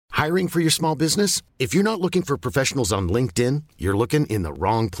Hiring for your small business? If you're not looking for professionals on LinkedIn, you're looking in the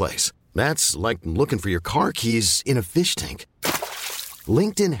wrong place. That's like looking for your car keys in a fish tank.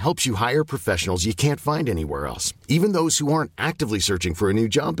 LinkedIn helps you hire professionals you can't find anywhere else, even those who aren't actively searching for a new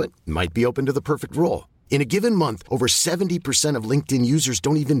job but might be open to the perfect role. In a given month, over 70% of LinkedIn users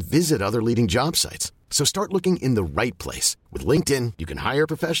don't even visit other leading job sites. So start looking in the right place. With LinkedIn, you can hire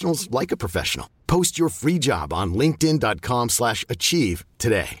professionals like a professional. Post your free job on linkedin.com/achieve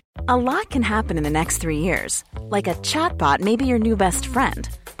today. A lot can happen in the next 3 years. Like a chatbot may be your new best friend.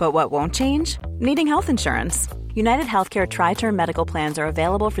 But what won't change? Needing health insurance. United Healthcare Tri-Term Medical Plans are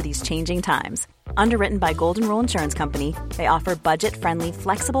available for these changing times. Underwritten by Golden Rule Insurance Company, they offer budget-friendly,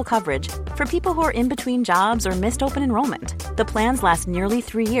 flexible coverage for people who are in between jobs or missed open enrollment. The plans last nearly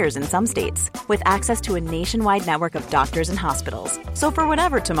 3 years in some states, with access to a nationwide network of doctors and hospitals. So for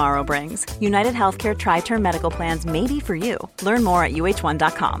whatever tomorrow brings, United Healthcare Tri-Term Medical Plans may be for you. Learn more at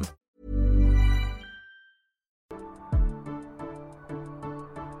uh1.com.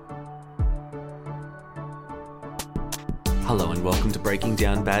 Hello and welcome to Breaking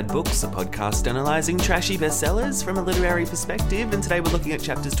Down Bad Books, a podcast analysing trashy bestsellers from a literary perspective. And today we're looking at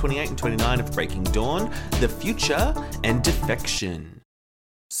chapters 28 and 29 of Breaking Dawn, The Future and Defection.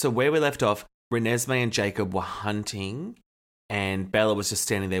 So where we left off, Renesmee and Jacob were hunting and Bella was just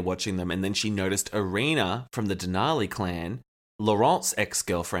standing there watching them. And then she noticed Irina from the Denali clan, Laurent's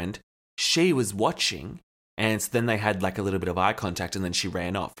ex-girlfriend, she was watching. And so then they had like a little bit of eye contact and then she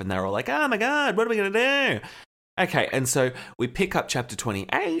ran off. And they were all like, oh my God, what are we going to do? Okay, and so we pick up chapter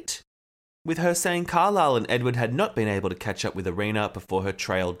 28 with her saying Carlisle and Edward had not been able to catch up with Irina before her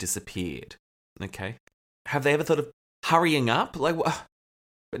trail disappeared. Okay. Have they ever thought of hurrying up? Like, what?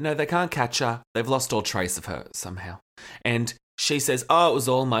 But no, they can't catch her. They've lost all trace of her somehow. And she says, oh, it was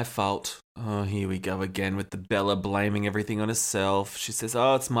all my fault. Oh, here we go again with the Bella blaming everything on herself. She says,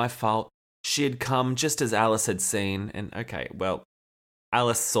 oh, it's my fault. She had come just as Alice had seen. And okay, well,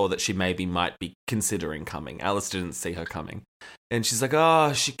 Alice saw that she maybe might be considering coming. Alice didn't see her coming. And she's like,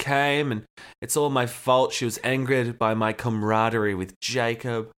 oh, she came and it's all my fault. She was angered by my camaraderie with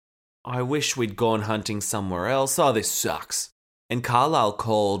Jacob. I wish we'd gone hunting somewhere else. Oh, this sucks. And Carlisle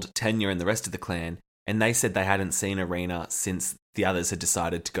called Tanya and the rest of the clan and they said they hadn't seen Irina since the others had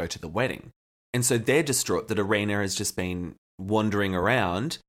decided to go to the wedding. And so they're distraught that Irina has just been wandering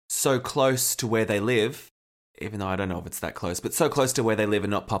around so close to where they live, even though I don't know if it's that close, but so close to where they live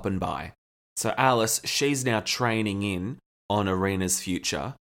and not popping by. So Alice, she's now training in on Irina's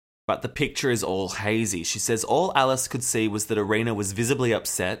future, but the picture is all hazy. She says all Alice could see was that Irina was visibly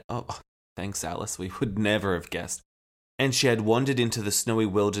upset. Oh, thanks, Alice. We would never have guessed. And she had wandered into the snowy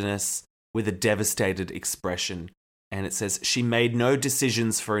wilderness with a devastated expression. And it says she made no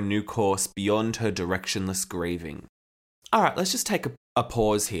decisions for a new course beyond her directionless grieving. All right, let's just take a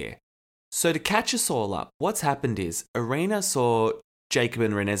pause here. So to catch us all up, what's happened is Irina saw Jacob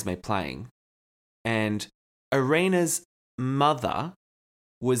and Renesmee playing, and Irina's mother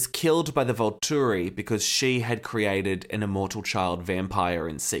was killed by the Volturi because she had created an immortal child vampire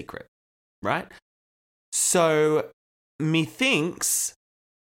in secret, right? So methinks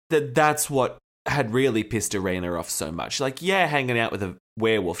that that's what had really pissed Irina off so much. Like, yeah, hanging out with a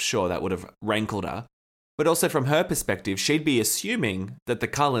werewolf, sure, that would have rankled her. But also from her perspective, she'd be assuming that the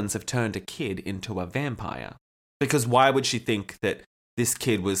Cullens have turned a kid into a vampire. Because why would she think that this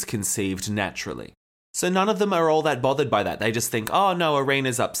kid was conceived naturally? So none of them are all that bothered by that. They just think, oh no,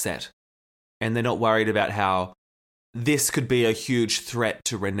 Irina's upset. And they're not worried about how this could be a huge threat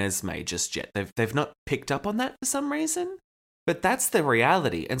to Renesmee just yet. They've not picked up on that for some reason. But that's the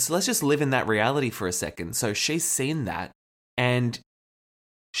reality. And so let's just live in that reality for a second. So she's seen that and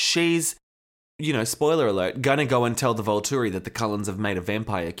she's, you know, spoiler alert, gonna go and tell the Volturi that the Cullens have made a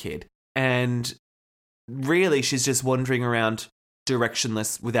vampire kid. And really, she's just wandering around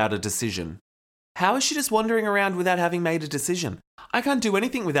directionless without a decision. How is she just wandering around without having made a decision? I can't do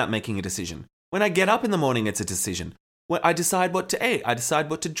anything without making a decision. When I get up in the morning, it's a decision. When I decide what to eat, I decide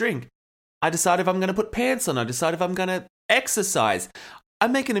what to drink. I decide if I'm going to put pants on, I decide if I'm going to exercise.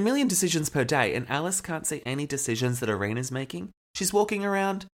 I'm making a million decisions per day, and Alice can't see any decisions that Irina's making. She's walking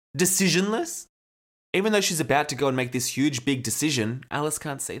around decisionless. Even though she's about to go and make this huge, big decision, Alice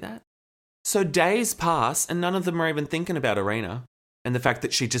can't see that. So days pass, and none of them are even thinking about Irina and the fact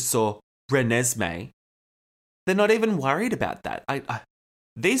that she just saw Renesmee. They're not even worried about that.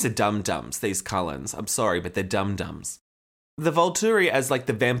 These are dum-dums, these Cullens. I'm sorry, but they're dum-dums. The Volturi, as like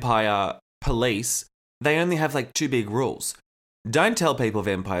the vampire police, they only have like two big rules. Don't tell people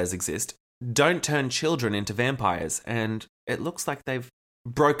vampires exist. Don't turn children into vampires. And it looks like they've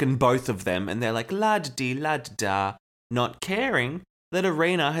broken both of them, and they're like, la-da-dee, la-da-da, not caring that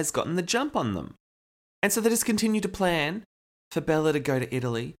Irina has gotten the jump on them. And so they just continue to plan for Bella to go to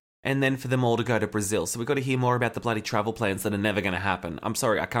Italy and then for them all to go to Brazil. So we've got to hear more about the bloody travel plans that are never going to happen. I'm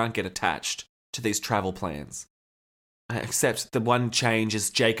sorry, I can't get attached to these travel plans. Except the one change is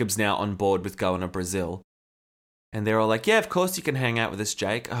Jacob's now on board with going to Brazil. And they're all like, yeah, of course you can hang out with us,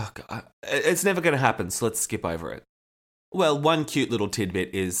 Jake. Oh, God. It's never going to happen, so let's skip over it. Well, one cute little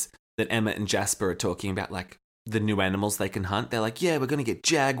tidbit is that Emma and Jasper are talking about, like, the new animals they can hunt. They're like, yeah, we're going to get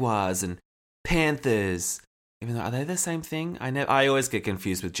jaguars and panthers. Even though, are they the same thing? I always get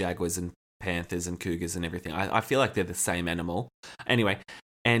confused with jaguars and panthers and cougars and everything. I feel like they're the same animal. Anyway,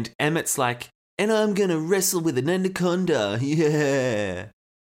 and Emmett's like, and I'm going to wrestle with an anaconda. Yeah.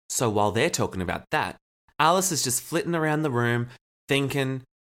 So while they're talking about that, Alice is just flitting around the room, thinking,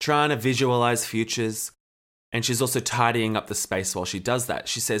 trying to visualize futures. And she's also tidying up the space while she does that.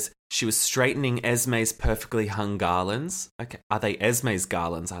 She says she was straightening Esme's perfectly hung garlands. Okay, are they Esme's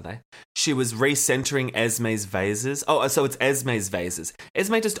garlands, are they? She was recentering Esme's vases. Oh, so it's Esme's vases.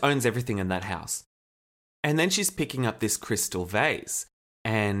 Esme just owns everything in that house. And then she's picking up this crystal vase.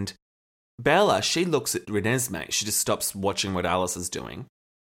 And Bella, she looks at Renesmee. She just stops watching what Alice is doing.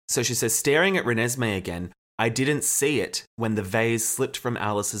 So she says, staring at Renesmee again, I didn't see it when the vase slipped from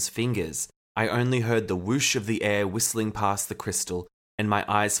Alice's fingers. I only heard the whoosh of the air whistling past the crystal, and my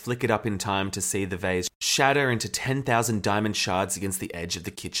eyes flickered up in time to see the vase shatter into 10,000 diamond shards against the edge of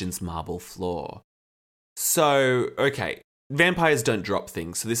the kitchen's marble floor. So, okay, vampires don't drop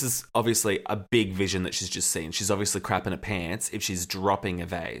things, so this is obviously a big vision that she's just seen. She's obviously crapping her pants if she's dropping a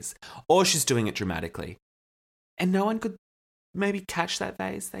vase, or she's doing it dramatically. And no one could maybe catch that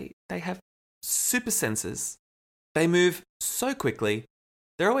vase. They have super senses. They move so quickly.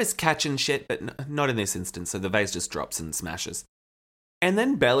 They're always catching shit, but not in this instance, so the vase just drops and smashes. And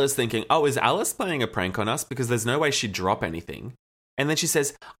then Bella's thinking, oh, is Alice playing a prank on us? Because there's no way she'd drop anything. And then she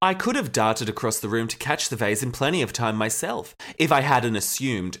says, I could have darted across the room to catch the vase in plenty of time myself, if I hadn't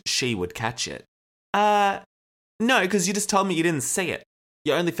assumed she would catch it. No, because you just told me you didn't see it.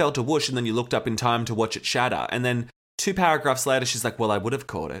 You only felt a whoosh and then you looked up in time to watch it shatter. And then 2 paragraphs later, she's like, well, I would have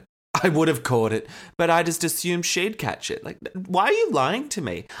caught it. I would have caught it, but I just assumed she'd catch it. Like, why are you lying to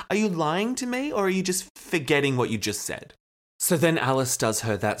me? Are you lying to me, or are you just forgetting what you just said? So then Alice does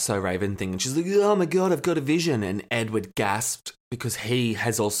her That's So Raven thing, and she's like, oh my God, I've got a vision. And Edward gasped because he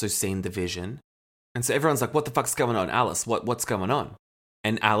has also seen the vision. And so everyone's like, what the fuck's going on? Alice, what's going on?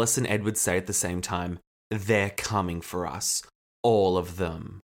 And Alice and Edward say at the same time, they're coming for us. All of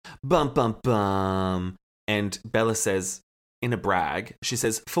them. Bum, bum, bum. And Bella says, in a brag, she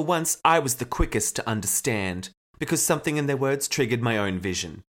says, for once, I was the quickest to understand because something in their words triggered my own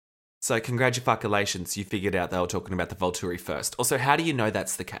vision. So congratulations, you figured out they were talking about the Volturi first. Also, how do you know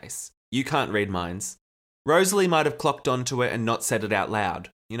that's the case? You can't read minds. Rosalie might have clocked onto it and not said it out loud,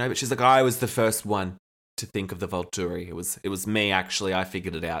 but she's like, I was the first one to think of the Volturi. It was me, actually. I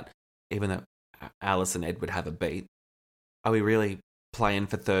figured it out, even though Alice and Edward have a beat. Are we really playing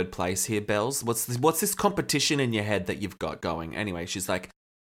for third place here, Bells? What's this competition in your head that you've got going? Anyway, she's like,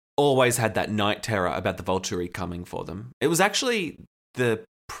 always had that night terror about the Volturi coming for them. It was actually the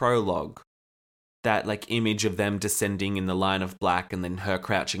prologue, that like image of them descending in the line of black and then her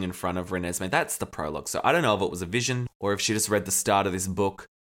crouching in front of Renesmee. That's the prologue. So I don't know if it was a vision or if she just read the start of this book.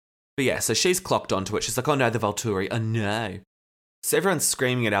 But yeah, so she's clocked onto it. She's like, oh no, the Volturi. Oh no. So everyone's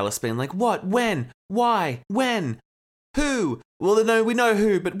screaming at Alice, being like, what? When? Why? When? Who? Well, no, we know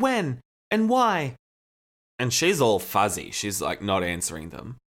who, but when? And why? And she's all fuzzy. She's like not answering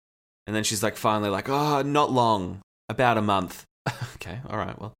them. And then she's like finally like, oh, not long. About a month. Okay, all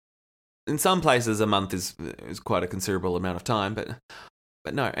right, well. In some places, a month is quite a considerable amount of time, but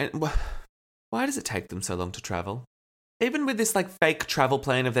no. And why does it take them so long to travel? Even with this like fake travel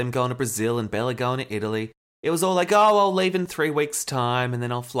plan of them going to Brazil and Bella going to Italy, it was all like, oh, I'll leave in 3 weeks' time, and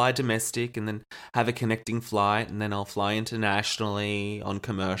then I'll fly domestic, and then have a connecting flight, and then I'll fly internationally on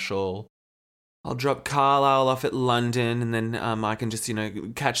commercial. I'll drop Carlisle off at London, and then I can just,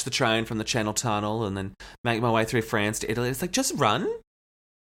 catch the train from the Channel Tunnel, and then make my way through France to Italy. It's like, just run?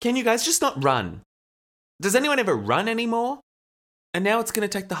 Can you guys just not run? Does anyone ever run anymore? And now it's going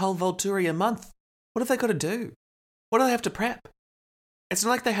to take the whole Volturi a month. What have they got to do? What do they have to prep? It's not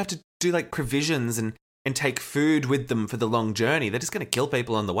like they have to do like provisions and take food with them for the long journey. They're just going to kill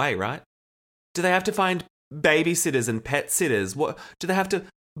people on the way, right? Do they have to find babysitters and pet sitters? What do they have to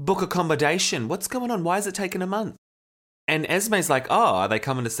book accommodation? What's going on? Why is it taking a month? And Esme's like, oh, are they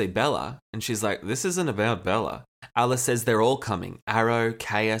coming to see Bella? And she's like, this isn't about Bella. Alice says they're all coming. Arrow,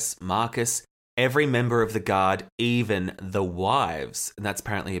 Caius, Marcus, every member of the guard, even the wives. And that's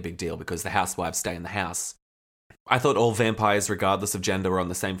apparently a big deal because the housewives stay in the house. I thought all vampires, regardless of gender, were on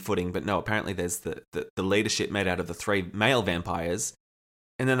the same footing, but no, apparently there's the leadership made out of the 3 male vampires,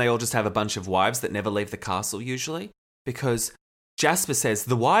 and then they all just have a bunch of wives that never leave the castle, usually, because Jasper says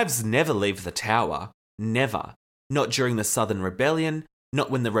the wives never leave the tower. Never. Not during the Southern Rebellion, not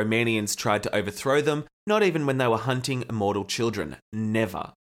when the Romanians tried to overthrow them, not even when they were hunting immortal children.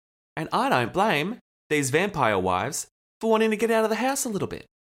 Never. And I don't blame these vampire wives for wanting to get out of the house a little bit.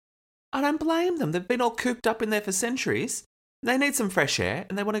 I don't blame them. They've been all cooped up in there for centuries. They need some fresh air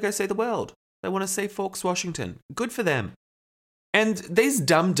and they want to go see the world. They want to see Forks, Washington. Good for them. And these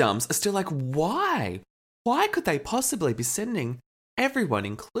dum-dums are still like, why? Why could they possibly be sending everyone,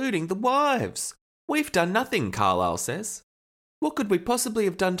 including the wives? We've done nothing, Carlisle says. What could we possibly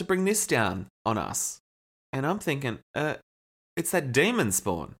have done to bring this down on us? And I'm thinking, it's that demon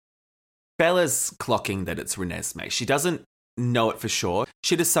spawn. Bella's clocking that it's Renesmee. She doesn't know it for sure.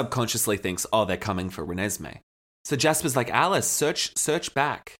 She just subconsciously thinks, oh, they're coming for Renesmee. So Jasper's like, Alice, search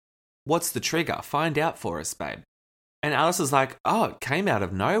back. What's the trigger? Find out for us, babe. And Alice is like, oh, it came out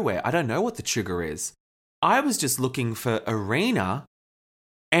of nowhere. I don't know what the trigger is. I was just looking for Irina.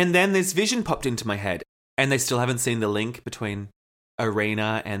 And then this vision popped into my head. And they still haven't seen the link between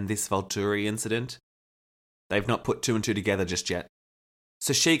Irina and this Volturi incident. They've not put 2 and 2 together just yet.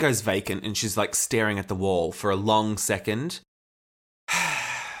 So she goes vacant and she's like staring at the wall for a long second.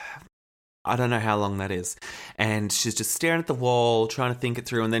 I don't know how long that is. And she's just staring at the wall, trying to think it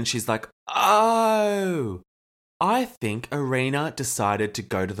through. And then she's like, oh, I think Irina decided to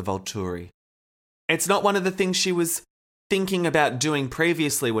go to the Volturi. It's not one of the things she was thinking about doing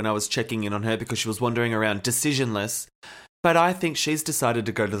previously when I was checking in on her because she was wandering around decisionless. But I think she's decided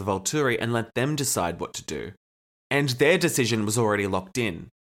to go to the Volturi and let them decide what to do. And their decision was already locked in.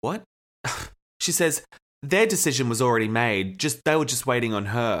 What? She says their decision was already made. They were just waiting on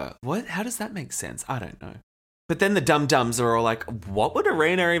her. What? How does that make sense? I don't know. But then the dum-dums are all like, what would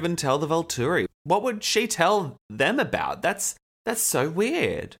Irina even tell the Volturi? What would she tell them about? That's so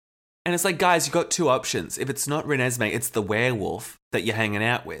weird. And it's like, guys, you've got 2 options. If it's not Renesmee, it's the werewolf that you're hanging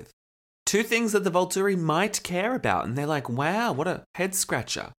out with. 2 things that the Volturi might care about. And they're like, wow, what a head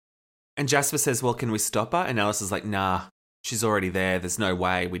scratcher. And Jasper says, well, can we stop her? And Alice is like, nah, she's already there. There's no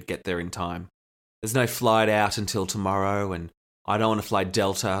way we'd get there in time. There's no flight out until tomorrow, and I don't want to fly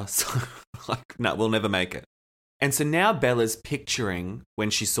Delta. So, no, we'll never make it. And so now Bella's picturing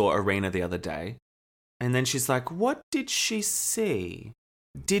when she saw Irina the other day. And then she's like, what did she see?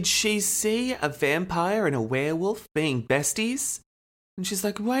 Did she see a vampire and a werewolf being besties? And she's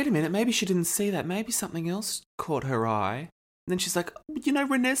like, wait a minute, maybe she didn't see that. Maybe something else caught her eye. And then she's like, you know,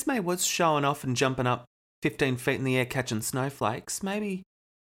 Renesmee was showing off and jumping up 15 feet in the air catching snowflakes. Maybe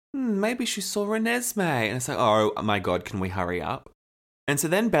she saw Renesmee. And it's like, oh my God, can we hurry up? And so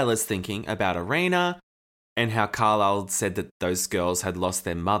then Bella's thinking about Irina and how Carlisle said that those girls had lost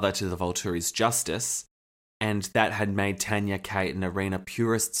their mother to the Volturi's justice. And that had made Tanya, Kate and Irina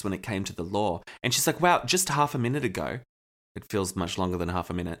purists when it came to the law. And she's like, wow, just half a minute ago, it feels much longer than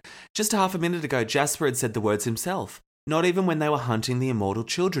half a minute. Just half a minute ago, Jasper had said the words himself. Not even when they were hunting the immortal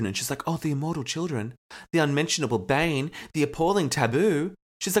children. And she's like, oh, the immortal children, the unmentionable bane, the appalling taboo.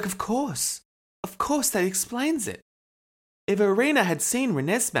 She's like, of course that explains it. If Irina had seen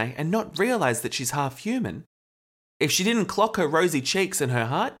Renesmee and not realised that she's half human, if she didn't clock her rosy cheeks and her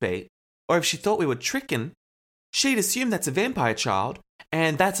heartbeat, or if she thought we were tricking, she'd assume that's a vampire child,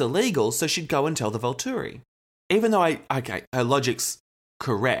 and that's illegal, so she'd go and tell the Volturi. Even though her logic's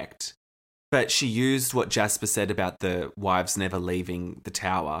correct, but she used what Jasper said about the wives never leaving the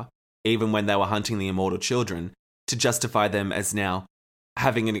tower, even when they were hunting the immortal children, to justify them as now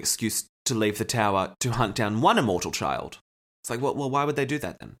having an excuse to leave the tower to hunt down one immortal child. It's like, well, why would they do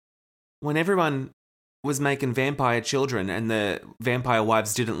that then? When everyone was making vampire children and the vampire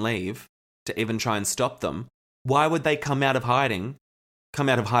wives didn't leave to even try and stop them, why would they come out of hibernation,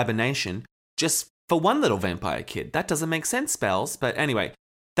 just for one little vampire kid? That doesn't make sense, Bells. But anyway,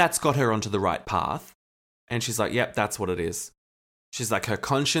 that's got her onto the right path. And she's like, yep, that's what it is. She's like, her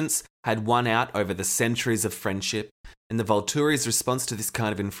conscience had won out over the centuries of friendship, and the Volturi's response to this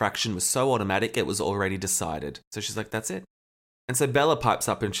kind of infraction was so automatic it was already decided. So she's like, that's it. And so Bella pipes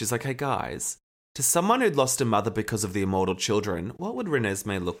up and she's like, hey guys, to someone who'd lost a mother because of the immortal children, what would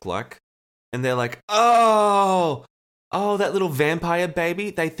Renesmee look like? And they're like, oh, that little vampire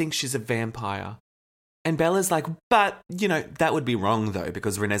baby, they think she's a vampire. And Bella's like, but, that would be wrong though,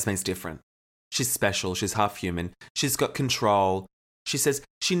 because Renesmee's different. She's special, she's half human, she's got control. She says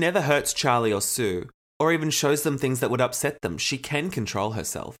she never hurts Charlie or Sue, or even shows them things that would upset them. She can control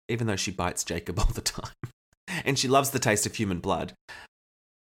herself, even though she bites Jacob all the time. And she loves the taste of human blood.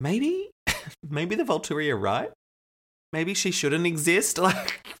 Maybe the Volturi are right? maybe she shouldn't exist.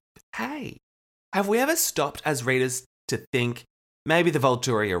 Like, hey, have we ever stopped as readers to think maybe the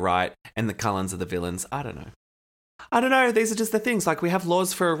Volturi are right and the Cullens are the villains? I don't know. These are just the things. Like, we have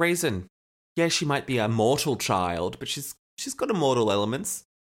laws for a reason. Yeah, she might be a mortal child, but she's got immortal elements.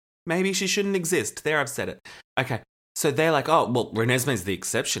 Maybe she shouldn't exist. There, I've said it. Okay, so they're like, oh, well, Renesmee's the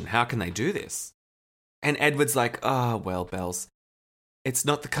exception. How can they do this? And Edward's like, oh, well, Bells, it's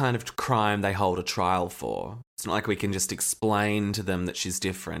not the kind of crime they hold a trial for. It's not like we can just explain to them that she's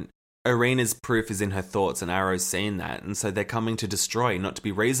different. Irina's proof is in her thoughts, and Arrow's seen that, and so they're coming to destroy, not to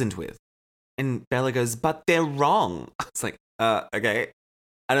be reasoned with. And Bella goes, but they're wrong. It's like, okay.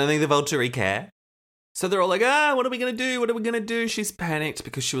 I don't think the Volturi care. So they're all like, what are we going to do? What are we going to do? She's panicked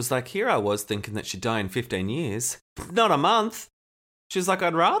because she was like, here I was thinking that she'd die in 15 years. Not a month. She's like,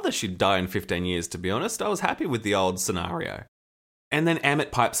 I'd rather she'd die in 15 years, to be honest. I was happy with the old scenario. And then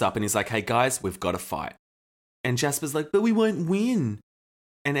Emmett pipes up and he's like, hey guys, we've got to fight. And Jasper's like, but we won't win.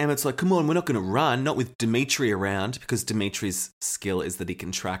 And Emmett's like, come on, we're not going to run, not with Dimitri around, because Dimitri's skill is that he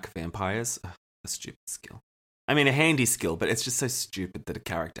can track vampires. Ugh, a stupid skill. I mean, a handy skill, but it's just so stupid that a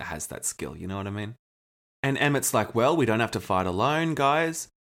character has that skill, you know what I mean? And Emmett's like, well, we don't have to fight alone, guys.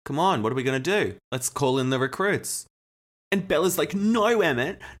 Come on, what are we going to do? Let's call in the recruits. And Bella's like, no,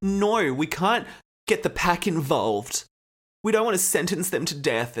 Emmett, no, we can't get the pack involved. We don't want to sentence them to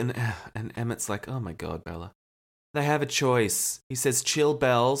death. And Emmett's like, oh my God, Bella. They have a choice. He says, chill,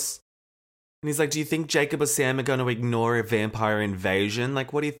 Bells. And he's like, do you think Jacob or Sam are going to ignore a vampire invasion?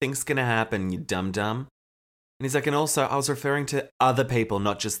 Like, what do you think's going to happen, you dum-dum? And he's like, and also, I was referring to other people,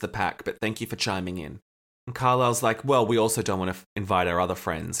 not just the pack, but thank you for chiming in. And Carlisle's like, well, we also don't want to invite our other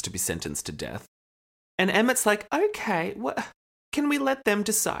friends to be sentenced to death. And Emmett's like, okay, what? Can we let them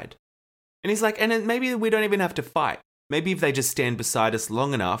decide? And he's like, and maybe we don't even have to fight. Maybe if they just stand beside us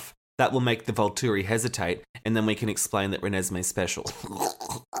long enough, that will make the Volturi hesitate, and then we can explain that Renesmee's special.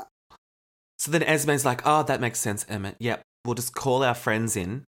 So then Esme's like, oh, that makes sense, Emmett. Yep, we'll just call our friends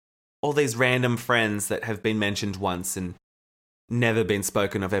in. All these random friends that have been mentioned once and never been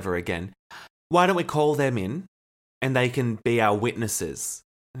spoken of ever again. Why don't we call them in and they can be our witnesses?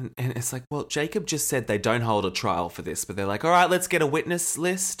 And it's like, well, Jacob just said they don't hold a trial for this, but they're like, all right, let's get a witness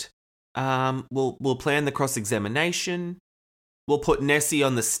list. We'll plan the cross-examination. We'll put Nessie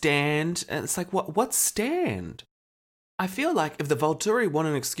on the stand. And it's like, what stand? I feel like if the Volturi want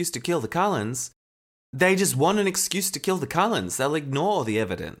an excuse to kill the Cullens, they just want an excuse to kill the Cullens. They'll ignore the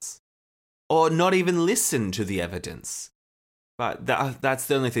evidence or not even listen to the evidence. But that's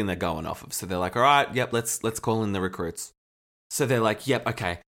the only thing they're going off of. So they're like, all right, yep, let's call in the recruits. So they're like, yep,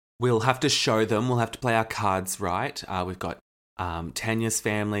 okay, we'll have to show them. We'll have to play our cards right. We've got Tanya's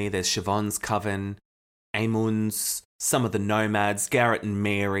family. There's Siobhan's coven, Amun's, some of the nomads, Garrett and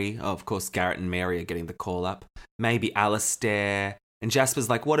Mary. Oh, of course, Garrett and Mary are getting the call up. Maybe Alistair. And Jasper's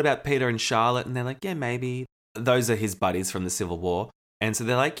like, what about Peter and Charlotte? And they're like, yeah, maybe. Those are his buddies from the Civil War. And so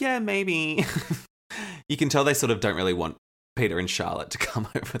they're like, yeah, maybe. You can tell they sort of don't really want Peter and Charlotte to come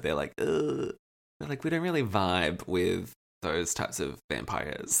over. They're like, ugh. They're like, we don't really vibe with those types of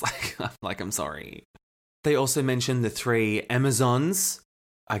vampires. I'm sorry. They also mentioned the 3 Amazons.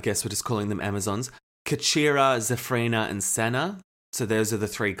 I guess we're just calling them Amazons. Kachira, Zephrina, and Senna. So those are the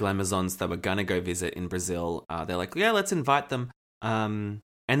 3 Glamazons that we're going to go visit in Brazil. They're like, yeah, let's invite them. And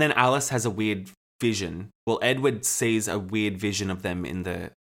then Alice has a weird vision. Well, Edward sees a weird vision of them in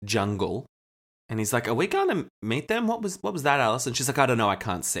the jungle. And he's like, are we going to meet them? What was that, Alice? And she's like, I don't know, I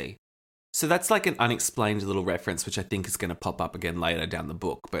can't see. So that's like an unexplained little reference, which I think is going to pop up again later down the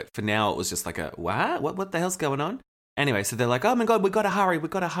book. But for now, it was just like a, what the hell's going on? Anyway, so they're like, oh my God, we got to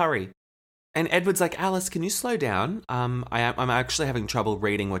hurry. And Edward's like, Alice, can you slow down? I'm actually having trouble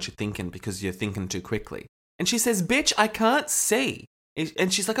reading what you're thinking because you're thinking too quickly. And she says, bitch, I can't see.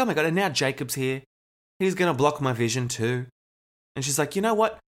 And she's like, oh my God, and now Jacob's here. He's going to block my vision too. And she's like, you know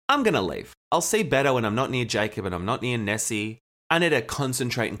what? I'm going to leave. I'll see better when I'm not near Jacob and I'm not near Nessie. I need to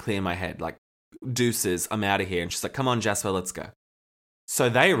concentrate and clear my head. Like, deuces, I'm out of here. And she's like, come on, Jasper, let's go. So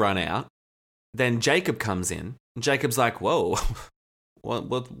they run out. Then Jacob comes in. And Jacob's like, whoa,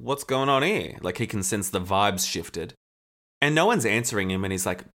 what's going on here? Like, he can sense the vibes shifted. And no one's answering him. And he's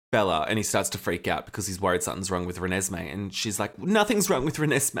like, Bella. And he starts to freak out because he's worried something's wrong with Renesmee. And she's like, nothing's wrong with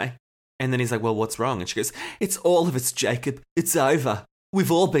Renesmee. And then he's like, well, what's wrong? And she goes, it's all of us, Jacob. It's over.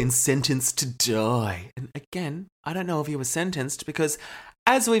 We've all been sentenced to die. And again, I don't know if you were sentenced because,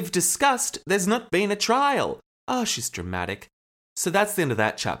 as we've discussed, there's not been a trial. Oh, she's dramatic. So that's the end of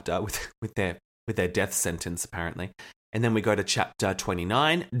that chapter with their death sentence, apparently. And then we go to chapter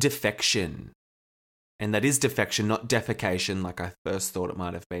 29, defection. And that is defection, not defecation, like I first thought it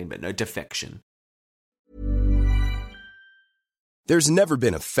might have been, but no, defection. There's never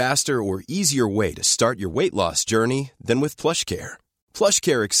been a faster or easier way to start your weight loss journey than with PlushCare.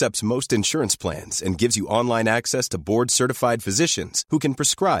 PlushCare accepts most insurance plans and gives you online access to board-certified physicians who can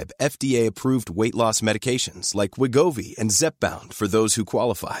prescribe FDA-approved weight loss medications like Wegovy and Zepbound for those who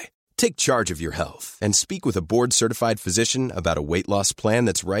qualify. Take charge of your health and speak with a board-certified physician about a weight loss plan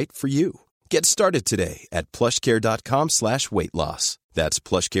that's right for you. Get started today at plushcare.com/weight loss. That's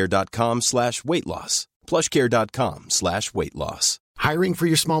plushcare.com/weight loss. plushcare.com/weight loss. Hiring for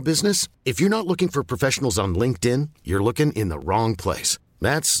your small business? If you're not looking for professionals on LinkedIn, you're looking in the wrong place.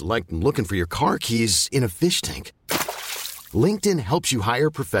 That's like looking for your car keys in a fish tank. LinkedIn helps you hire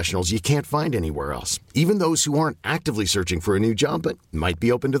professionals you can't find anywhere else, even those who aren't actively searching for a new job but might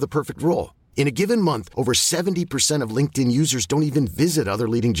be open to the perfect role. In a given month, over 70% of LinkedIn users don't even visit other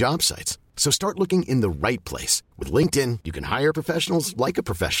leading job sites. So start looking in the right place. With LinkedIn, you can hire professionals like a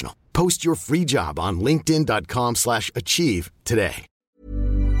professional. Post your free job on linkedin.com/achieve today.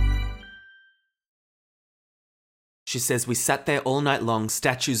 She says, we sat there all night long,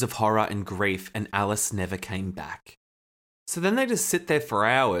 statues of horror and grief, and Alice never came back. So then they just sit there for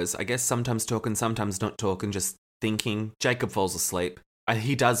hours, I guess sometimes talking, sometimes not talking, just thinking. Jacob falls asleep.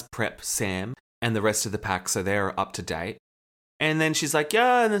 He does prep Sam and the rest of the pack so they're up to date. And then she's like,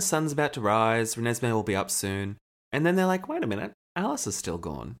 yeah, and the sun's about to rise. Renesmee will be up soon. And then they're like, wait a minute, Alice is still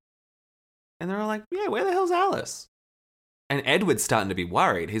gone. And they're all like, yeah, where the hell's Alice? And Edward's starting to be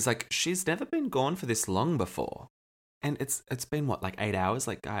worried. He's like, she's never been gone for this long before. And it's been, what, like 8 hours?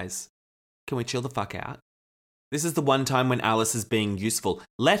 Like, guys, can we chill the fuck out? This is the one time when Alice is being useful.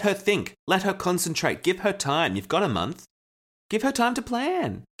 Let her think. Let her concentrate. Give her time. You've got a month. Give her time to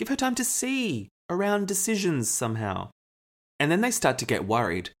plan. Give her time to see around decisions somehow. And then they start to get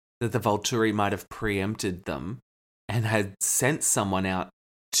worried that the Volturi might have preempted them and had sent someone out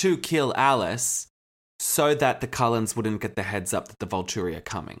to kill Alice so that the Cullens wouldn't get the heads up that the Volturi are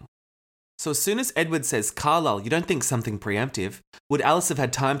coming. So as soon as Edward says, Carlisle, you don't think something preemptive? Would Alice have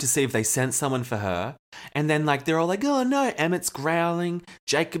had time to see if they sent someone for her? And then they're all like, oh no, Emmett's growling,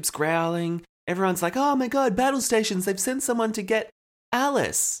 Jacob's growling. Everyone's like, oh my God, battle stations, they've sent someone to get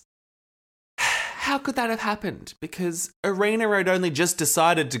Alice. How could that have happened? Because Irina had only just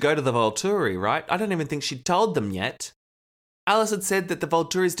decided to go to the Volturi, right? I don't even think she'd told them yet. Alice had said that the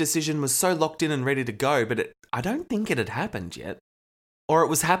Volturi's decision was so locked in and ready to go, but I don't think it had happened yet. Or it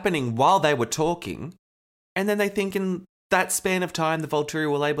was happening while they were talking, and then they think in that span of time the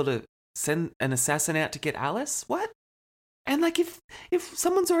Volturi were able to send an assassin out to get Alice? What? And like if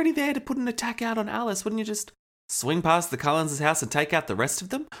someone's already there to put an attack out on Alice, wouldn't you just swing past the Cullens' house and take out the rest of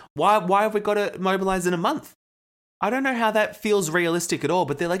them? Why have we got to mobilise in a month? I don't know how that feels realistic at all,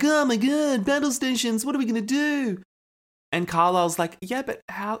 but they're like, oh my God, battle stations, what are we going to do? And Carlisle's like, yeah, but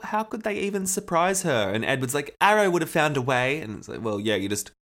how could they even surprise her? And Edward's like, Arrow would have found a way. And it's like, well, yeah, you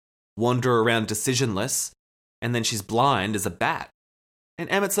just wander around decisionless, and then she's blind as a bat. And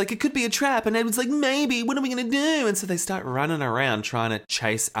Emmett's like, it could be a trap. And Edward's like, maybe, what are we going to do? And so they start running around trying to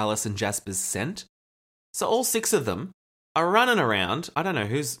chase Alice and Jasper's scent. So all 6 of them are running around. I don't know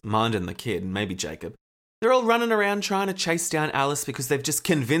who's minding the kid, maybe Jacob. They're all running around trying to chase down Alice because they've just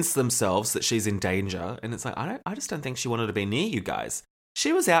convinced themselves that she's in danger. And it's like, I just don't think she wanted to be near you guys.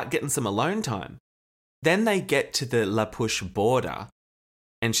 She was out getting some alone time. Then they get to the La Push border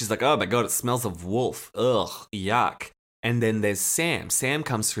and she's like, oh my God, it smells of wolf. Ugh, yuck. And then there's Sam. Sam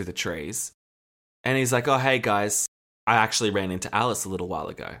comes through the trees and he's like, oh, hey guys, I actually ran into Alice a little while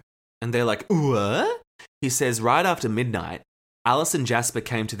ago. And they're like, what? He says, right after midnight, Alice and Jasper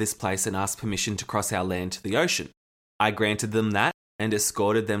came to this place and asked permission to cross our land to the ocean. I granted them that and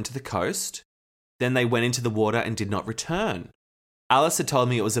escorted them to the coast. Then they went into the water and did not return. Alice had told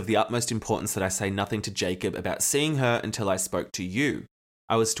me it was of the utmost importance that I say nothing to Jacob about seeing her until I spoke to you.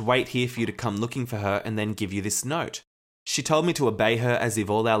 I was to wait here for you to come looking for her and then give you this note. She told me to obey her as if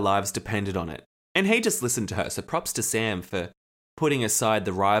all our lives depended on it. And he just listened to her, so props to Sam for putting aside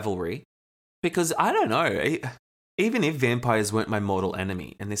the rivalry. Because I don't know, even if vampires weren't my mortal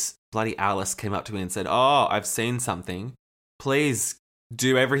enemy and this bloody Alice came up to me and said, oh, I've seen something, please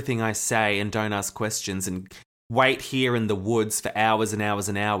do everything I say and don't ask questions and wait here in the woods for hours and hours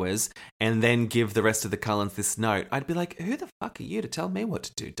and hours and then give the rest of the Cullens this note, I'd be like, who the fuck are you to tell me what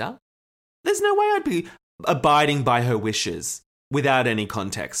to do, duh? There's no way I'd be abiding by her wishes without any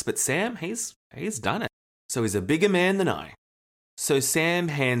context. But Sam, he's done it. So he's a bigger man than I. So Sam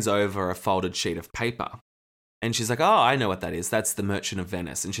hands over a folded sheet of paper. And she's like, oh, I know what that is. That's the Merchant of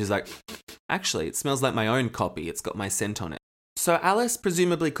Venice. And she's like, actually, it smells like my own copy. It's got my scent on it. So Alice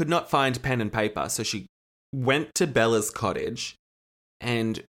presumably could not find pen and paper. So she went to Bella's cottage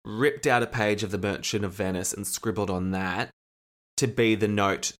and ripped out a page of the Merchant of Venice and scribbled on that to be the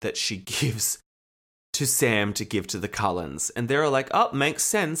note that she gives to Sam to give to the Cullens. And they're all like, oh, makes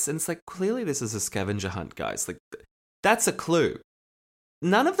sense. And it's like, clearly this is a scavenger hunt, guys. Like, that's a clue.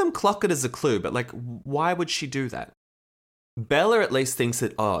 None of them clock it as a clue, but like, why would she do that? Bella at least thinks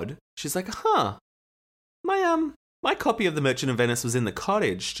it odd. She's like, my copy of The Merchant of Venice was in the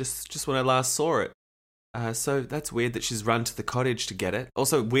cottage just when I last saw it. So that's weird that she's run to the cottage to get it.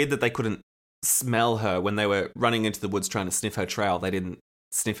 Also weird that they couldn't smell her when they were running into the woods trying to sniff her trail. They didn't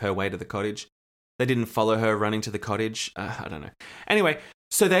sniff her way to the cottage. They didn't follow her running to the cottage. I don't know. Anyway,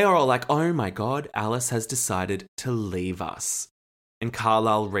 so they are all like, oh my God, Alice has decided to leave us. And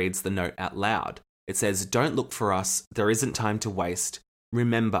Carlisle reads the note out loud. It says, don't look for us. There isn't time to waste.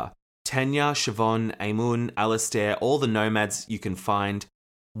 Remember, Tanya, Siobhan, Amun, Alastair, all the nomads you can find.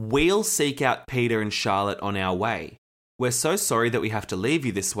 We'll seek out Peter and Charlotte on our way. We're so sorry that we have to leave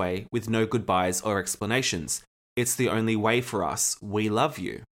you this way with no goodbyes or explanations. It's the only way for us. We love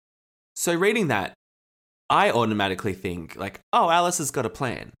you. So reading that, I automatically think like, oh, Alice has got a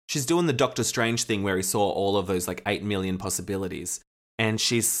plan. She's doing the Doctor Strange thing where he saw all of those like 8 million possibilities. And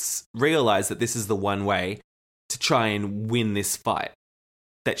she's realised that this is the one way to try and win this fight.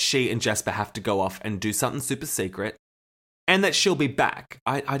 That she and Jasper have to go off and do something super secret. And that she'll be back.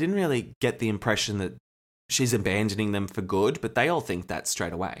 I didn't really get the impression that she's abandoning them for good, but they all think that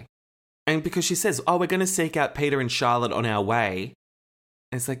straight away. And because she says, oh, we're going to seek out Peter and Charlotte on our way.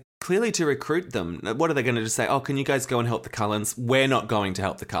 And it's like, clearly to recruit them. What are they going to just say? Oh, can you guys go and help the Cullens? We're not going to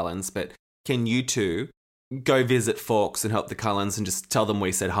help the Cullens, but can you two go visit Fawkes and help the Cullens and just tell them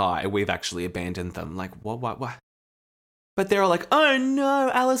we said hi? We've actually abandoned them. Like, what? But they're all like, oh no,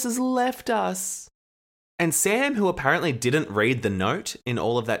 Alice has left us. And Sam, who apparently didn't read the note in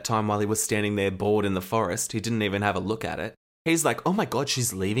all of that time while he was standing there bored in the forest, he didn't even have a look at it. He's like, oh my God,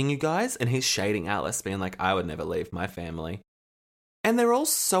 she's leaving you guys? And he's shading Alice, being like, I would never leave my family. And they're all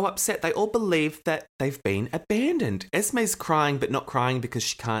so upset. They all believe that they've been abandoned. Esme's crying, but not crying because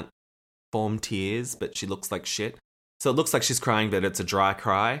she can't form tears, but she looks like shit. So it looks like she's crying, but it's a dry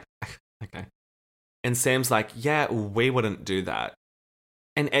cry. Okay. And Sam's like, yeah, we wouldn't do that.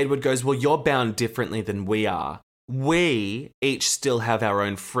 And Edward goes, well, you're bound differently than we are. We each still have our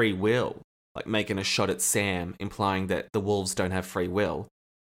own free will. Like making a shot at Sam, implying that the wolves don't have free will.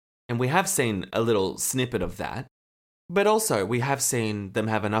 And we have seen a little snippet of that. But also, we have seen them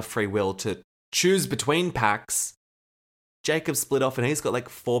have enough free will to choose between packs. Jacob split off and he's got like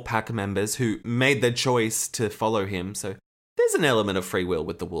 4 pack members who made their choice to follow him. So there's an element of free will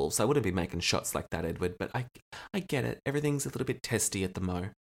with the wolves. I wouldn't be making shots like that, Edward, but I get it. Everything's a little bit testy at the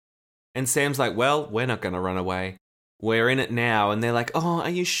mo. And Sam's like, well, we're not going to run away. We're in it now. And they're like, oh, are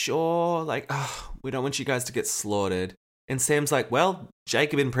you sure? Like, oh, we don't want you guys to get slaughtered. And Sam's like, well,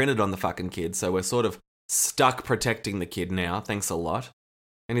 Jacob imprinted on the fucking kid, so we're sort of stuck protecting the kid now. Thanks a lot.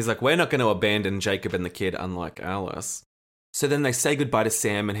 And he's like, we're not going to abandon Jacob and the kid, unlike Alice. So then they say goodbye to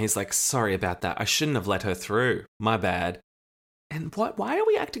Sam and he's like, sorry about that. I shouldn't have let her through. My bad. And why are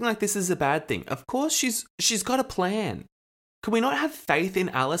we acting like this is a bad thing? Of course she's got a plan. Can we not have faith in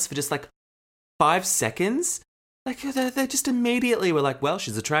Alice for just like 5 seconds? Like they just immediately were like, well,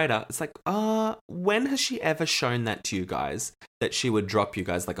 she's a traitor. It's like, when has she ever shown that to you guys? That she would drop you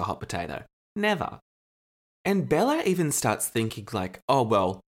guys like a hot potato? Never. And Bella even starts thinking like, oh,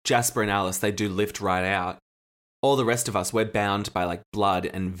 well, Jasper and Alice, they do lift right out. All the rest of us, we're bound by like blood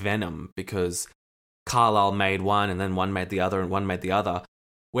and venom because Carlisle made one and then one made the other and one made the other.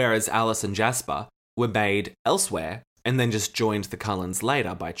 Whereas Alice and Jasper were made elsewhere and then just joined the Cullens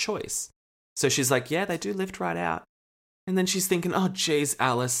later by choice. So she's like, yeah, they do lift right out. And then she's thinking, oh, geez,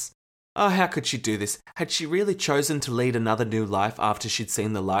 Alice. Oh, how could she do this? Had she really chosen to lead another new life after she'd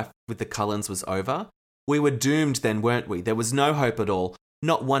seen the life with the Cullens was over? We were doomed then, weren't we? There was no hope at all.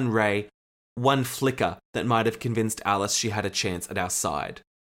 Not one ray, one flicker that might have convinced Alice she had a chance at our side.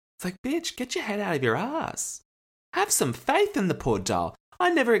 It's like, bitch, get your head out of your ass. Have some faith in the poor doll. I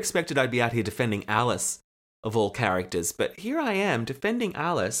never expected I'd be out here defending Alice, of all characters, but here I am defending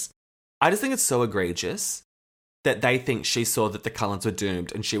Alice. I just think it's so egregious that they think she saw that the Cullens were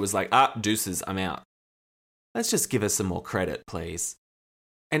doomed and she was like, deuces, I'm out. Let's just give her some more credit, please.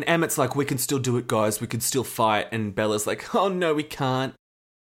 And Emmett's like, we can still do it, guys. We can still fight. And Bella's like, oh, no, we can't.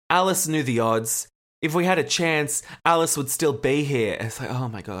 Alice knew the odds. If we had a chance, Alice would still be here. And it's like, oh,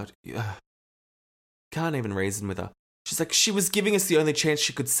 my God. Can't even reason with her. She's like, she was giving us the only chance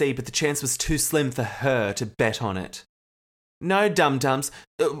she could see, but the chance was too slim for her to bet on it. No, dum-dums.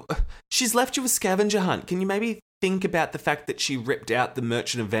 She's left you a scavenger hunt. Can you maybe think about the fact that she ripped out the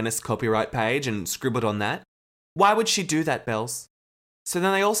Merchant of Venice copyright page and scribbled on that? Why would she do that, Bells? So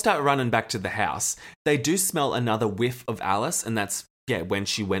then they all start running back to the house. They do smell another whiff of Alice, and that's, when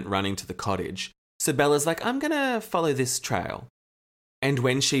she went running to the cottage. So Bella's like, I'm going to follow this trail. And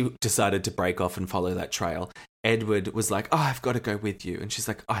when she decided to break off and follow that trail, Edward was like, I've got to go with you. And she's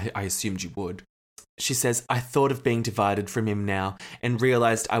like, I assumed you would. She says, I thought of being divided from him now and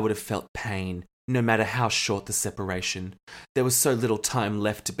realised I would have felt pain, no matter how short the separation. There was so little time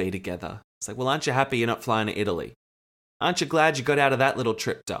left to be together. It's like, well, aren't you happy you're not flying to Italy? Aren't you glad you got out of that little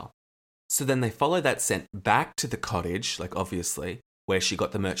trip, doll? So then they follow that scent back to the cottage, like obviously, where she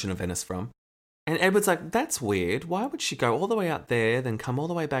got the Merchant of Venice from. And Edward's like, that's weird. Why would she go all the way out there, then come all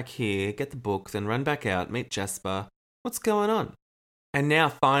the way back here, get the book, then run back out, meet Jasper? What's going on? And now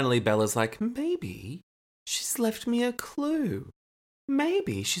finally Bella's like, maybe she's left me a clue.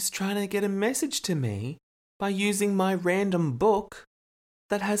 Maybe she's trying to get a message to me by using my random book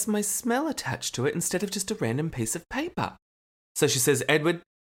that has my smell attached to it instead of just a random piece of paper. So she says, Edward,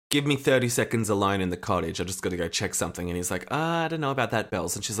 give me 30 seconds alone in the cottage. I just got to go check something. And he's like, I don't know about that,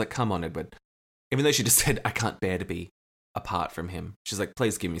 Bells. And she's like, come on, Edward. Even though she just said, I can't bear to be apart from him. She's like,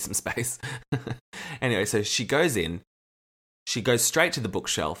 please give me some space. Anyway, so she goes in. She goes straight to the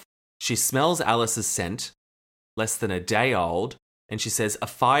bookshelf. She smells Alice's scent, less than a day old. And she says, a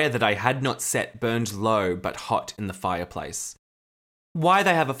fire that I had not set burned low but hot in the fireplace. Why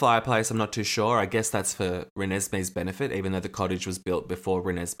they have a fireplace, I'm not too sure. I guess that's for Renesmee's benefit, even though the cottage was built before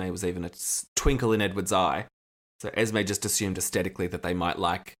Renesmee was even a twinkle in Edward's eye. So Esme just assumed aesthetically that they might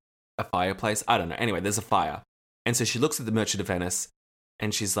like a fireplace. I don't know. Anyway, there's a fire. And so she looks at the Merchant of Venice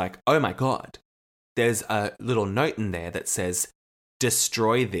and she's like, oh my God, there's a little note in there that says,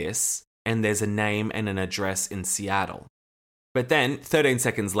 destroy this. And there's a name and an address in Seattle. But then 13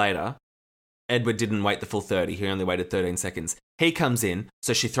 seconds later, Edward didn't wait the full 30. He only waited 13 seconds. He comes in,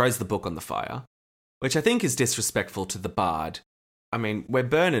 so she throws the book on the fire, which I think is disrespectful to the bard. I mean, we're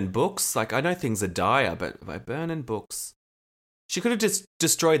burning books. Like, I know things are dire, but by burning books, she could have just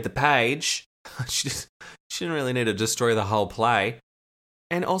destroyed the page. She didn't really need to destroy the whole play.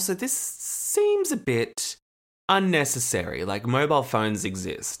 And also, this seems a bit unnecessary. Like, mobile phones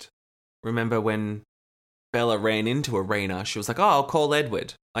exist. Remember when Bella ran into Irina, she was like, I'll call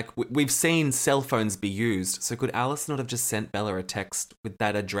Edward. Like, we've seen cell phones be used. So could Alice not have just sent Bella a text with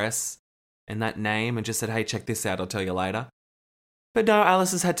that address and that name and just said, hey, check this out, I'll tell you later? But no,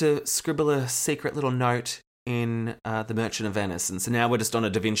 Alice has had to scribble a secret little note in the Merchant of Venice. And so now we're just on a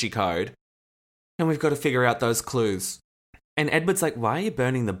Da Vinci Code and we've got to figure out those clues. And Edward's like, why are you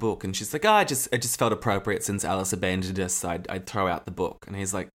burning the book? And she's like, it just felt appropriate since Alice abandoned us, I'd throw out the book. And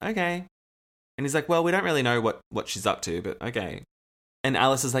he's like, okay. And he's like, well, we don't really know what she's up to, but okay. And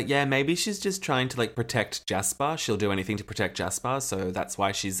Alice is like, yeah, maybe she's just trying to, like, protect Jasper. She'll do anything to protect Jasper, so that's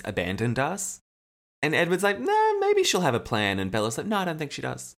why she's abandoned us. And Edward's like, no, maybe she'll have a plan. And Bella's like, no, I don't think she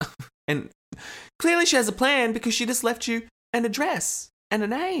does. And clearly she has a plan because she just left you an address and a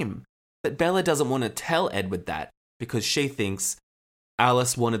name. But Bella doesn't want to tell Edward that because she thinks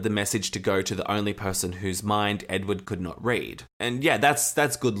Alice wanted the message to go to the only person whose mind Edward could not read. And yeah,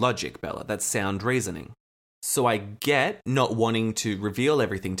 that's good logic, Bella. That's sound reasoning. So I get not wanting to reveal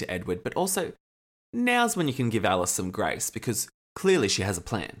everything to Edward, but also now's when you can give Alice some grace because clearly she has a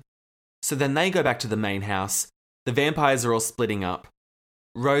plan. So then they go back to the main house. The vampires are all splitting up.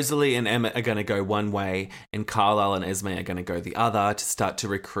 Rosalie and Emma are going to go one way and Carlisle and Esme are going to go the other to start to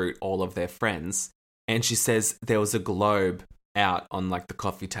recruit all of their friends. And she says there was a globe out on like the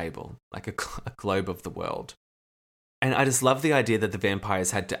coffee table, like a globe of the world. And I just love the idea that the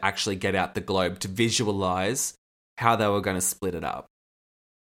vampires had to actually get out the globe to visualize how they were going to split it up.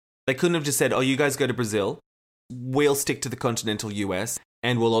 They couldn't have just said, oh, you guys go to Brazil, we'll stick to the continental US,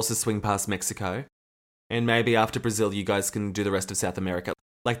 and we'll also swing past Mexico. And maybe after Brazil, you guys can do the rest of South America.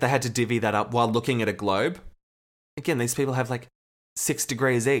 Like they had to divvy that up while looking at a globe. Again, these people have like 6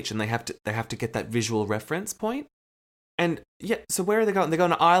 degrees each and they have to get that visual reference point. And yeah, so where are they going? They're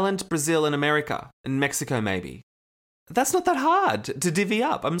going to Ireland, Brazil, and America, and Mexico maybe. That's not that hard to divvy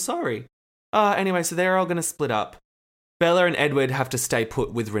up. I'm sorry. Anyway, so they're all going to split up. Bella and Edward have to stay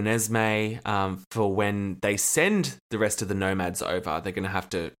put with Renesmee for when they send the rest of the nomads over. They're going to have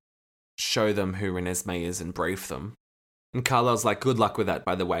to show them who Renesmee is and brief them. And Carlisle's like, good luck with that,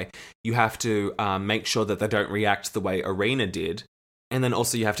 by the way. You have to make sure that they don't react the way Irina did. And then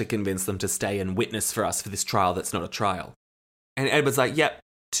also you have to convince them to stay and witness for us for this trial that's not a trial. And Edward's like, yep,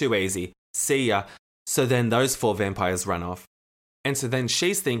 too easy. See ya. So then those 4 vampires run off. And so then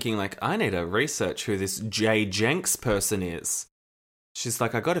she's thinking like, I need to research who this Jay Jenks person is. She's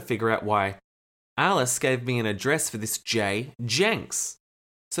like, I got to figure out why Alice gave me an address for this Jay Jenks.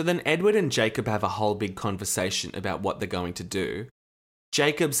 So then Edward and Jacob have a whole big conversation about what they're going to do.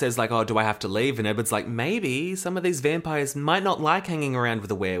 Jacob says like, oh, do I have to leave? And Edward's like, maybe some of these vampires might not like hanging around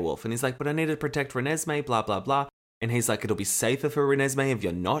with a werewolf. And he's like, but I need to protect Renesmee, blah, blah, blah. And he's like, it'll be safer for Renesmee if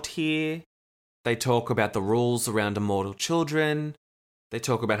you're not here. They talk about the rules around immortal children. They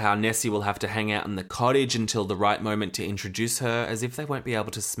talk about how Nessie will have to hang out in the cottage until the right moment to introduce her, as if they won't be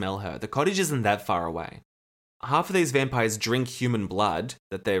able to smell her. The cottage isn't that far away. Half of these vampires drink human blood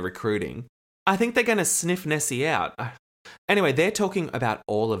that they're recruiting. I think they're going to sniff Nessie out. Anyway, they're talking about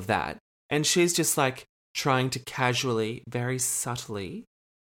all of that, and she's just like trying to casually, very subtly,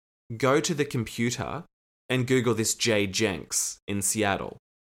 go to the computer and Google this Jay Jenks in Seattle.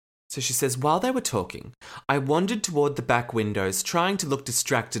 So she says, while they were talking, I wandered toward the back windows, trying to look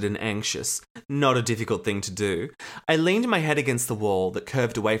distracted and anxious. Not a difficult thing to do. I leaned my head against the wall that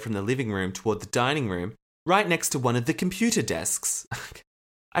curved away from the living room toward the dining room, right next to one of the computer desks.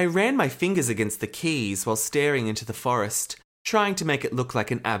 I ran my fingers against the keys while staring into the forest, trying to make it look like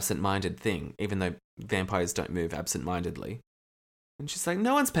an absent-minded thing, even though vampires don't move absent-mindedly. And she's like,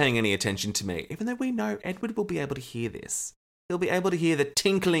 no one's paying any attention to me, even though we know Edward will be able to hear this. He'll be able to hear the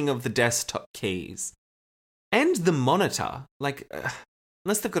tinkling of the desktop keys. And the monitor.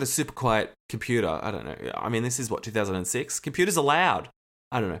 Unless they've got a super quiet computer, I don't know. I mean, this is 2006? Computers are loud.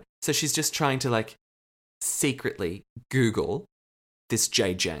 I don't know. So she's just trying to, secretly Google this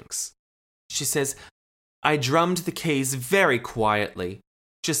Jay Jenks. She says, I drummed the keys very quietly,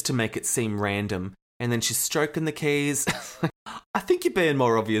 just to make it seem random, and then she's stroking the keys. I think you're being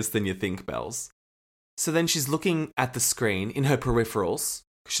more obvious than you think, Bells. So then she's looking at the screen in her peripherals.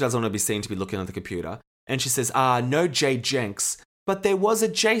 She doesn't want to be seen to be looking at the computer. And she says, no Jay Jenks, but there was a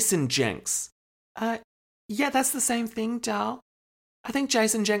Jason Jenks. Yeah, that's the same thing, Dal. I think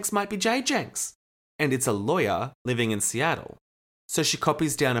Jason Jenks might be Jay Jenks. And it's a lawyer living in Seattle. So she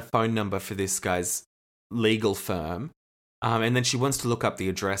copies down a phone number for this guy's legal firm. And then she wants to look up the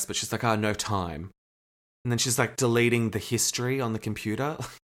address, but she's like, no time. And then she's deleting the history on the computer.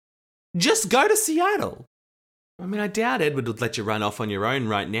 Just go to Seattle. I mean, I doubt Edward would let you run off on your own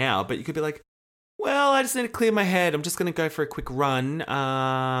right now, but you could be like, well, I just need to clear my head. I'm just going to go for a quick run.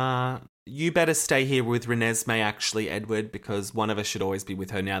 You better stay here with Renesmee, actually, Edward, because one of us should always be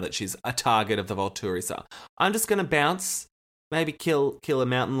with her now that she's a target of the Volturi. So I'm just going to bounce, maybe kill a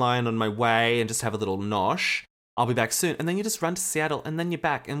mountain lion on my way and just have a little nosh. I'll be back soon. And then you just run to Seattle and then you're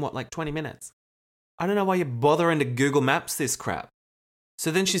back in 20 minutes? I don't know why you're bothering to Google Maps this crap.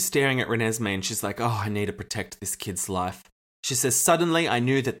 So then she's staring at Renesmee and she's like, I need to protect this kid's life. She says, suddenly I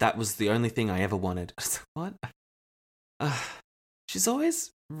knew that was the only thing I ever wanted. I was like, what? She's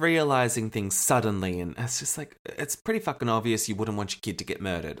always realizing things suddenly, and it's just it's pretty fucking obvious you wouldn't want your kid to get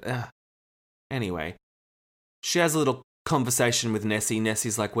murdered. Anyway, she has a little conversation with Nessie.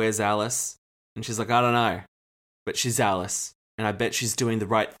 Nessie's like, where's Alice? And she's like, I don't know. But she's Alice, and I bet she's doing the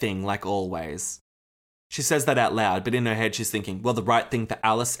right thing, like always. She says that out loud, but in her head she's thinking, well, the right thing for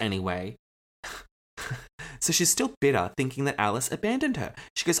Alice anyway. So she's still bitter, thinking that Alice abandoned her.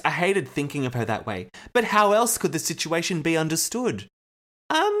 She goes, I hated thinking of her that way. But how else could the situation be understood?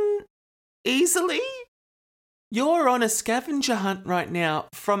 Easily? You're on a scavenger hunt right now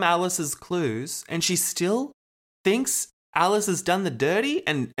from Alice's clues, and she still thinks Alice has done the dirty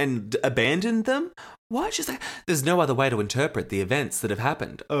and abandoned them? Why? She's like, there's no other way to interpret the events that have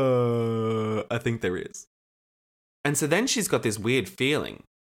happened. I think there is. And so then she's got this weird feeling.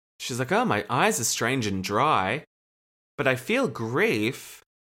 She's like, my eyes are strange and dry, but I feel grief.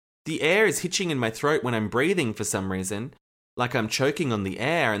 The air is hitching in my throat when I'm breathing for some reason, like I'm choking on the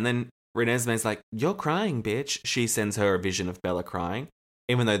air. And then Renesmee's like, you're crying, bitch. She sends her a vision of Bella crying,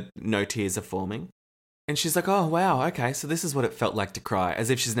 even though no tears are forming. And she's like, oh, wow, okay, so this is what it felt like to cry,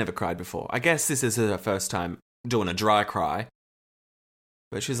 as if she's never cried before. I guess this is her first time doing a dry cry.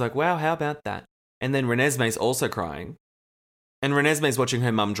 But she's like, wow, how about that? And then Renesmee's also crying. And Renesmee's watching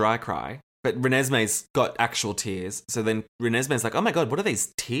her mum dry cry. But Renesmee's got actual tears. So then Renesmee's like, oh my God, what are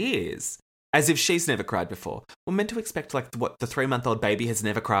these tears? As if she's never cried before. We're meant to expect, the 3-month-old baby has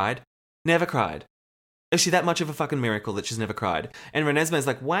never cried? Never cried. Is she that much of a fucking miracle that she's never cried? And Renesmee's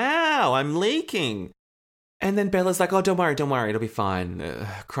like, wow, I'm leaking. And then Bella's like, oh, don't worry, it'll be fine.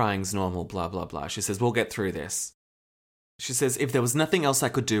 Crying's normal, blah, blah, blah. She says, we'll get through this. She says, if there was nothing else I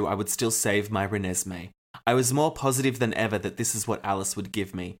could do, I would still save my Renesmee. I was more positive than ever that this is what Alice would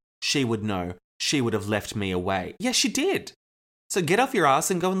give me. She would know. She would have left me away. Yeah, she did. So get off your ass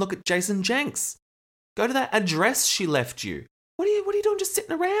and go and look at Jason Jenks. Go to that address she left you. What are you doing just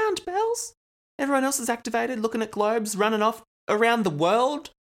sitting around, Bells? Everyone else is activated, looking at globes, running off around the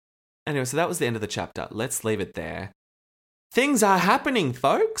world. Anyway, so that was the end of the chapter. Let's leave it there. Things are happening,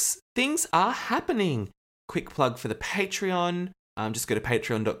 folks. Things are happening. Quick plug for the Patreon. Just go to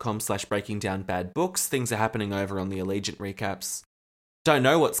patreon.com/breakingdownbadbooks. Things are happening over on the Allegiant recaps. Don't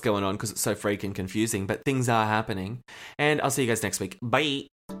know what's going on because it's so freaking confusing, but things are happening. And I'll see you guys next week. Bye!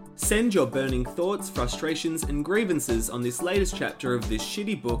 Send your burning thoughts, frustrations, and grievances on this latest chapter of this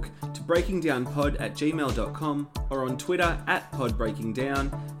shitty book to breakingdownpod@gmail.com or on Twitter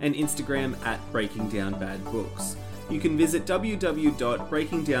 @podbreakingdown and Instagram @breakingdownbadbooks. You can visit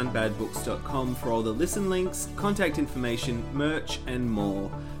www.breakingdownbadbooks.com for all the listen links, contact information, merch, and more.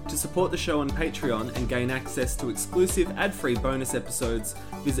 To support the show on Patreon and gain access to exclusive ad-free bonus episodes,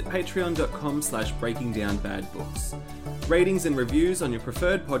 visit patreon.com/breakingdownbadbooks. Ratings and reviews on your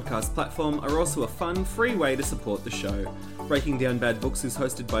preferred podcast platform are also a fun, free way to support the show. Breaking Down Bad Books is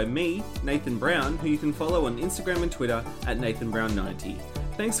hosted by me, Nathan Brown, who you can follow on Instagram and Twitter @NathanBrown90.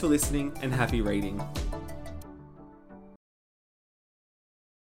 Thanks for listening and happy reading.